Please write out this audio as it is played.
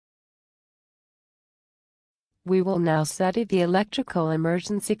We will now study the electrical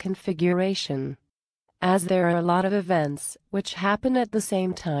emergency configuration. As there are a lot of events which happen at the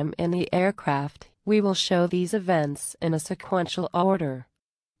same time in the aircraft, we will show these events in a sequential order.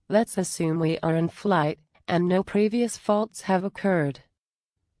 Let's assume we are in flight and no previous faults have occurred.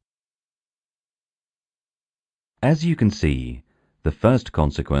 As you can see, the first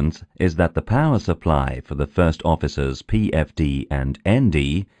consequence is that the power supply for the first officer's PFD and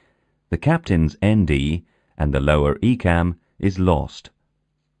ND, the captain's ND, and the lower ECAM is lost.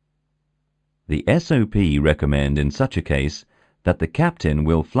 The SOP recommend in such a case that the captain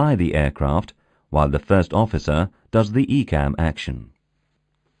will fly the aircraft while the first officer does the ECAM action.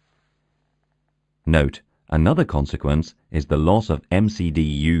 Note, another consequence is the loss of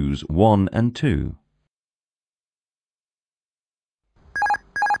MCDUs 1 and 2.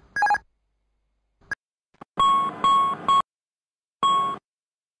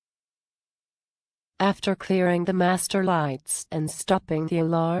 After clearing the master lights and stopping the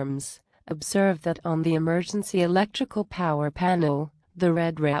alarms, observe that on the emergency electrical power panel, the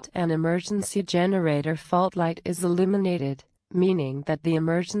red RAT and emergency generator fault light is illuminated, meaning that the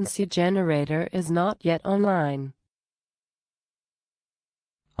emergency generator is not yet online.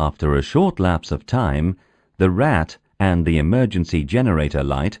 After a short lapse of time, the RAT and the emergency generator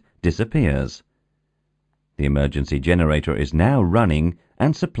light disappears. The emergency generator is now running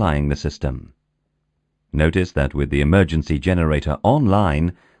and supplying the system. Notice that with the emergency generator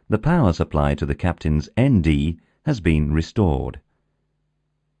online, the power supply to the captain's ND has been restored.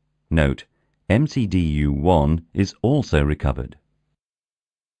 Note, MCDU1 is also recovered.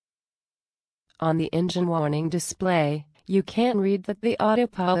 On the engine warning display, you can read that the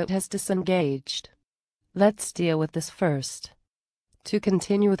autopilot has disengaged. Let's deal with this first. To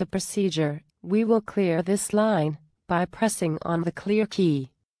continue the procedure, we will clear this line by pressing on the clear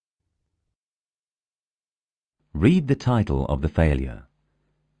key. Read the title of the failure.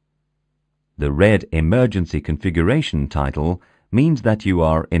 The red emergency configuration title means that you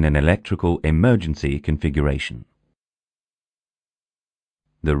are in an electrical emergency configuration.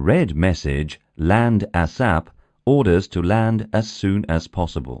 The red message, Land ASAP, orders to land as soon as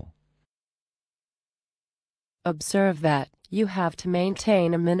possible. Observe that you have to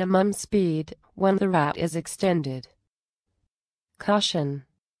maintain a minimum speed when the RAT is extended. Caution!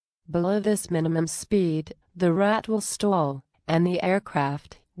 Below this minimum speed, the RAT will stall, and the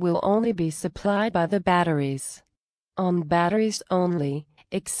aircraft will only be supplied by the batteries. On batteries only,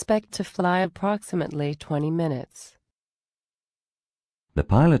 expect to fly approximately 20 minutes. The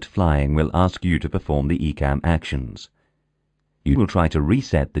pilot flying will ask you to perform the ECAM actions. You will try to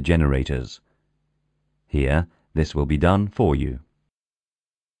reset the generators. Here, this will be done for you.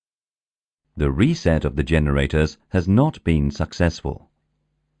 The reset of the generators has not been successful.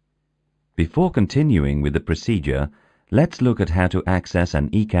 Before continuing with the procedure, let's look at how to access an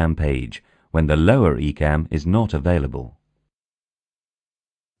ECAM page when the lower ECAM is not available.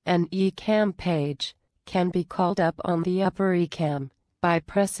 An ECAM page can be called up on the upper ECAM by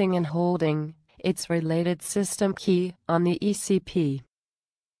pressing and holding its related system key on the ECP.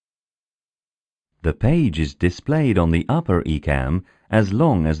 The page is displayed on the upper ECAM as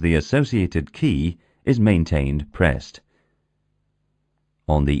long as the associated key is maintained pressed.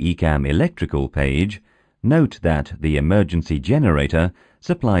 On the ECAM electrical page, note that the emergency generator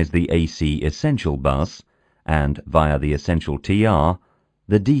supplies the AC essential bus and, via the essential TR,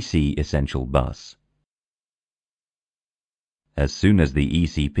 the DC essential bus. As soon as the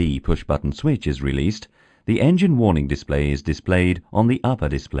ECP push-button switch is released, the engine warning display is displayed on the upper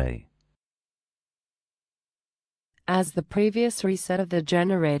display. As the previous reset of the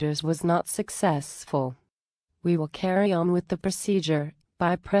generators was not successful, we will carry on with the procedure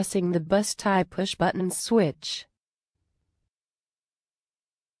by pressing the bus tie push-button switch.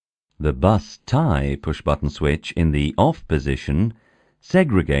 The bus tie push-button switch in the off position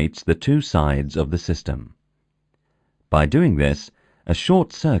segregates the two sides of the system. By doing this, a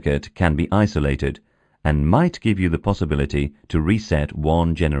short circuit can be isolated and might give you the possibility to reset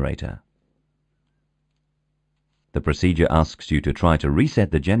one generator. The procedure asks you to try to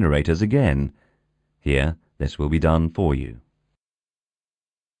reset the generators again. Here, this will be done for you.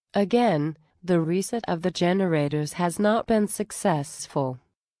 Again, the reset of the generators has not been successful.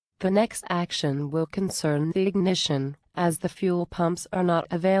 The next action will concern the ignition, as the fuel pumps are not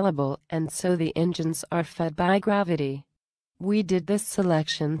available and so the engines are fed by gravity. We did this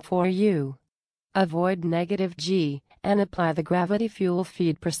selection for you. Avoid -G and apply the gravity fuel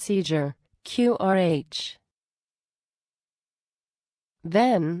feed procedure, QRH.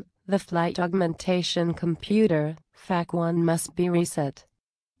 Then, the flight augmentation computer, FAC1, must be reset.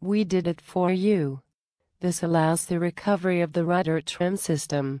 We did it for you. This allows the recovery of the rudder trim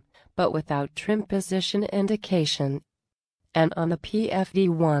system, but without trim position indication. And on the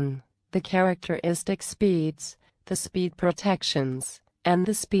PFD-1, the characteristic speeds, the speed protections, and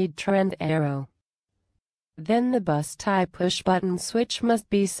the speed trend arrow. Then the bus type push-button switch must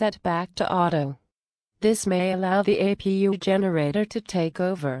be set back to auto. This may allow the APU generator to take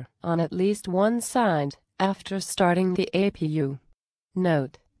over on at least one side after starting the APU.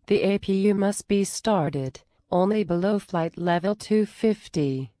 Note: the APU must be started only below flight level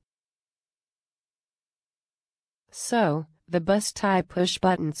 250. So, the bus type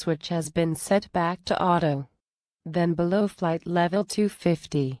push-button switch has been set back to auto. Then below flight level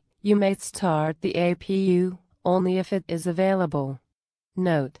 250, you may start the APU only if it is available.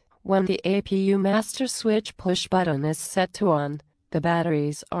 Note: when the APU master switch push button is set to on, the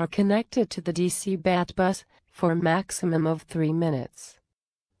batteries are connected to the DC BAT bus for a maximum of 3 minutes.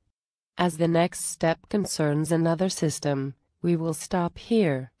 As the next step concerns another system, we will stop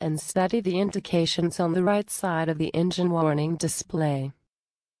here and study the indications on the right side of the engine warning display.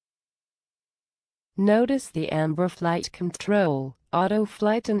 Notice the amber flight control, auto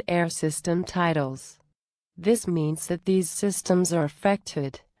flight and air system titles. This means that these systems are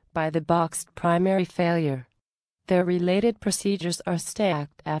affected by the boxed primary failure. Their related procedures are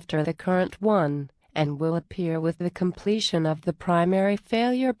stacked after the current one, and will appear with the completion of the primary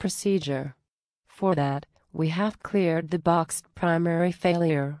failure procedure. For that, we have cleared the boxed primary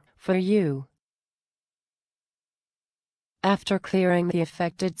failure for you. After clearing the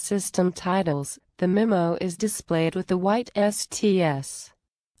affected system titles, the memo is displayed with the white STS.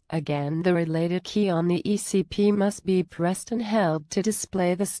 Again, the related key on the ECP must be pressed and held to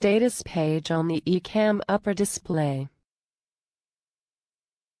display the status page on the ECAM upper display.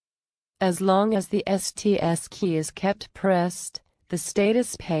 As long as the STS key is kept pressed, the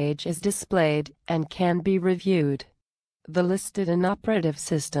status page is displayed and can be reviewed. The listed inoperative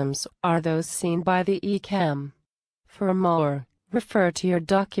systems are those seen by the ECAM. For more, refer to your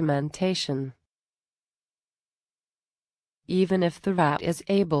documentation. Even if the rat is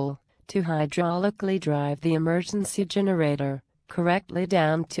able to hydraulically drive the emergency generator correctly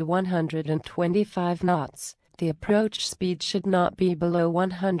down to 125 knots, the approach speed should not be below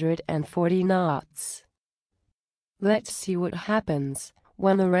 140 knots. Let's see what happens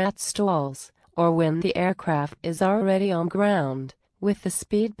when the rat stalls, or when the aircraft is already on ground, with the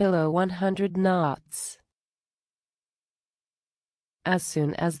speed below 100 knots. As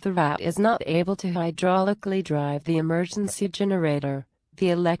soon as the rat is not able to hydraulically drive the emergency generator,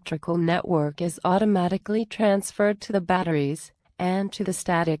 the electrical network is automatically transferred to the batteries and to the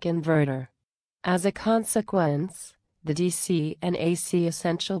static inverter. As a consequence, the DC and AC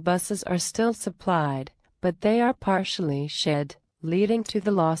essential buses are still supplied, but they are partially shed, leading to the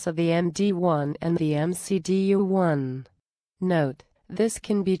loss of the MD1 and the MCDU1. Note: this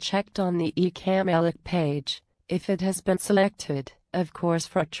can be checked on the ECAM ELIC page, if it has been selected, of course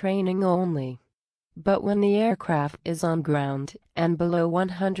for training only. But when the aircraft is on ground and below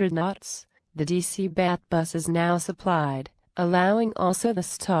 100 knots, the DC BAT bus is now supplied, allowing also the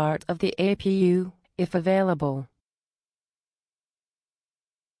start of the APU, if available.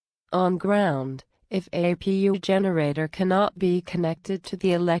 On ground, if APU generator cannot be connected to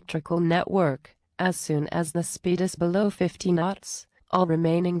the electrical network, as soon as the speed is below 50 knots, all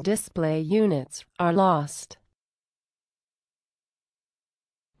remaining display units are lost.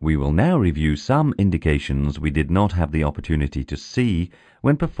 We will now review some indications we did not have the opportunity to see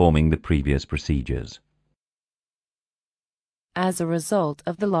when performing the previous procedures. As a result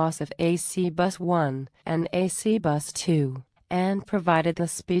of the loss of AC Bus 1 and AC Bus 2, and provided the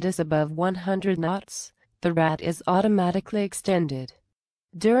speed is above 100 knots, the RAT is automatically extended.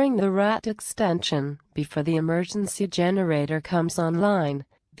 During the RAT extension, before the emergency generator comes online,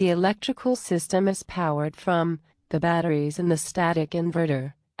 the electrical system is powered from the batteries and the static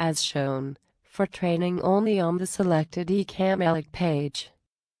inverter, as shown, for training only on the selected ECAM ELIC page.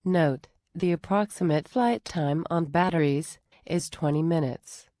 Note: the approximate flight time on batteries is 20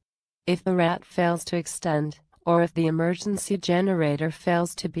 minutes. If the RAT fails to extend, or if the emergency generator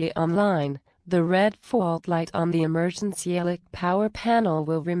fails to be online, the red fault light on the emergency ELIC power panel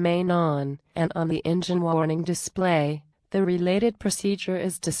will remain on, and on the engine warning display, the related procedure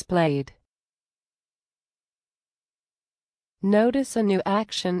is displayed. Notice a new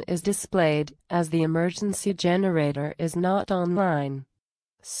action is displayed as the emergency generator is not online.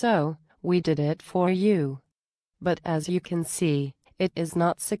 So, we did it for you. But as you can see, it is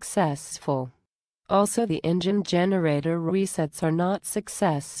not successful. Also, the engine generator resets are not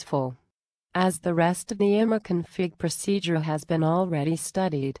successful. As the rest of the IMA config procedure has been already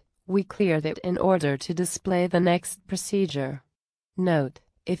studied, We cleared it in order to display the next procedure. Note,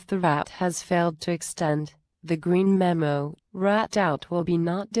 if the RAT has failed to extend, the green memo, RAT out, will be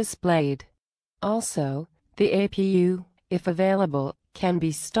not displayed. Also, the APU, if available, can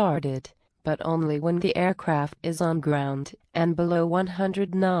be started, but only when the aircraft is on ground and below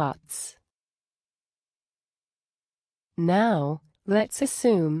 100 knots. Now, let's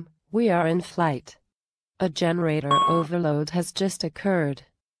assume we are in flight. A generator overload has just occurred.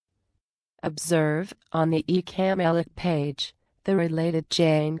 Observe, on the ECAM ELIC page, the related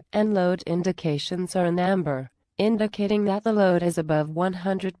chain and load indications are in amber, indicating that the load is above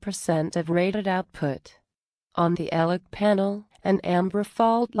 100% of rated output. On the ELIC panel, an amber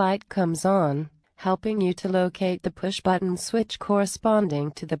fault light comes on, helping you to locate the push-button switch corresponding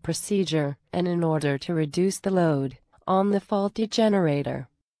to the procedure, and in order to reduce the load on the faulty generator.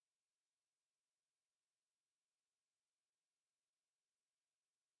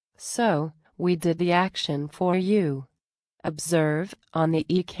 So, we did the action for you. Observe, on the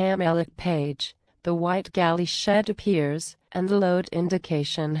ECAM ELIC page, the white galley shed appears, and the load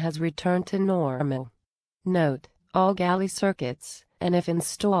indication has returned to normal. Note, all galley circuits, and if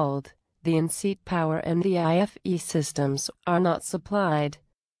installed, the in-seat power and the IFE systems are not supplied.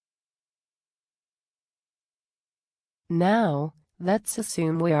 Now, let's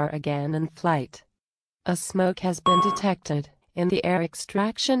assume we are again in flight. A smoke has been detected in the air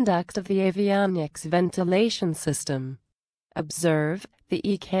extraction duct of the avionics ventilation system. Observe, the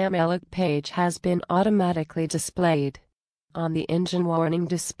ECAM ELIC page has been automatically displayed. On the engine warning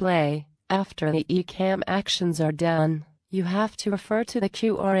display, after the ECAM actions are done, you have to refer to the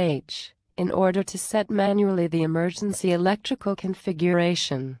QRH in order to set manually the emergency electrical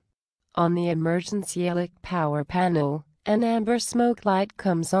configuration. On the emergency ELIC power panel, an amber smoke light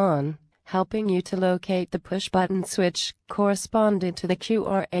comes on, helping you to locate the push-button switch corresponding to the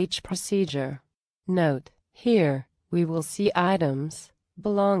QRH procedure. Note, here, we will see items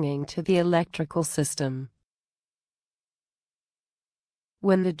belonging to the electrical system.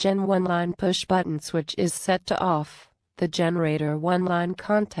 When the Gen 1 line push-button switch is set to off, the generator 1 line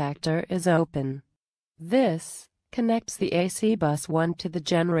contactor is open. This connects the AC bus 1 to the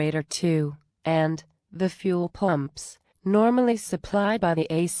generator 2, and the fuel pumps, normally supplied by the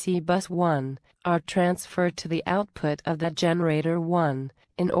AC bus 1, are transferred to the output of the generator 1,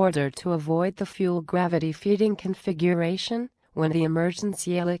 in order to avoid the fuel gravity feeding configuration when the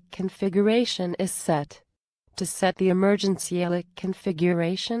emergency ELIC configuration is set. To set the emergency ELIC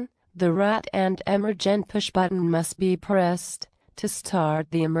configuration, the RAT and emergen push button must be pressed to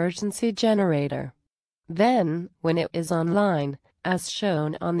start the emergency generator. Then, when it is online, as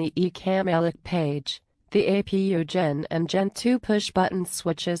shown on the ECAM ELIC page, the APU Gen and Gen 2 push button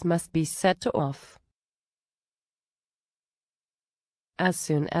switches must be set to off. As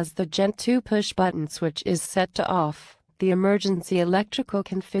soon as the Gen 2 push button switch is set to off, the emergency electrical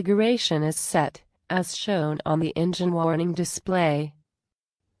configuration is set, as shown on the engine warning display,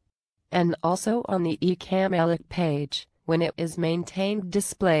 and also on the ECAM ELIC page, when it is maintained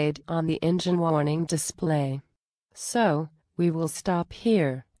displayed on the engine warning display. So, we will stop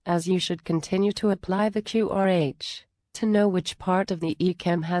here, as you should continue to apply the QRH to know which part of the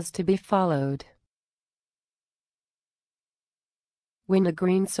ECAM has to be followed. When a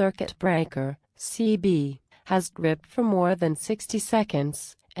green circuit breaker, CB, has gripped for more than 60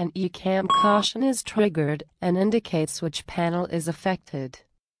 seconds, an ECAM caution is triggered and indicates which panel is affected.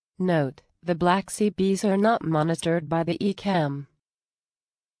 Note, the black CBs are not monitored by the ECAM.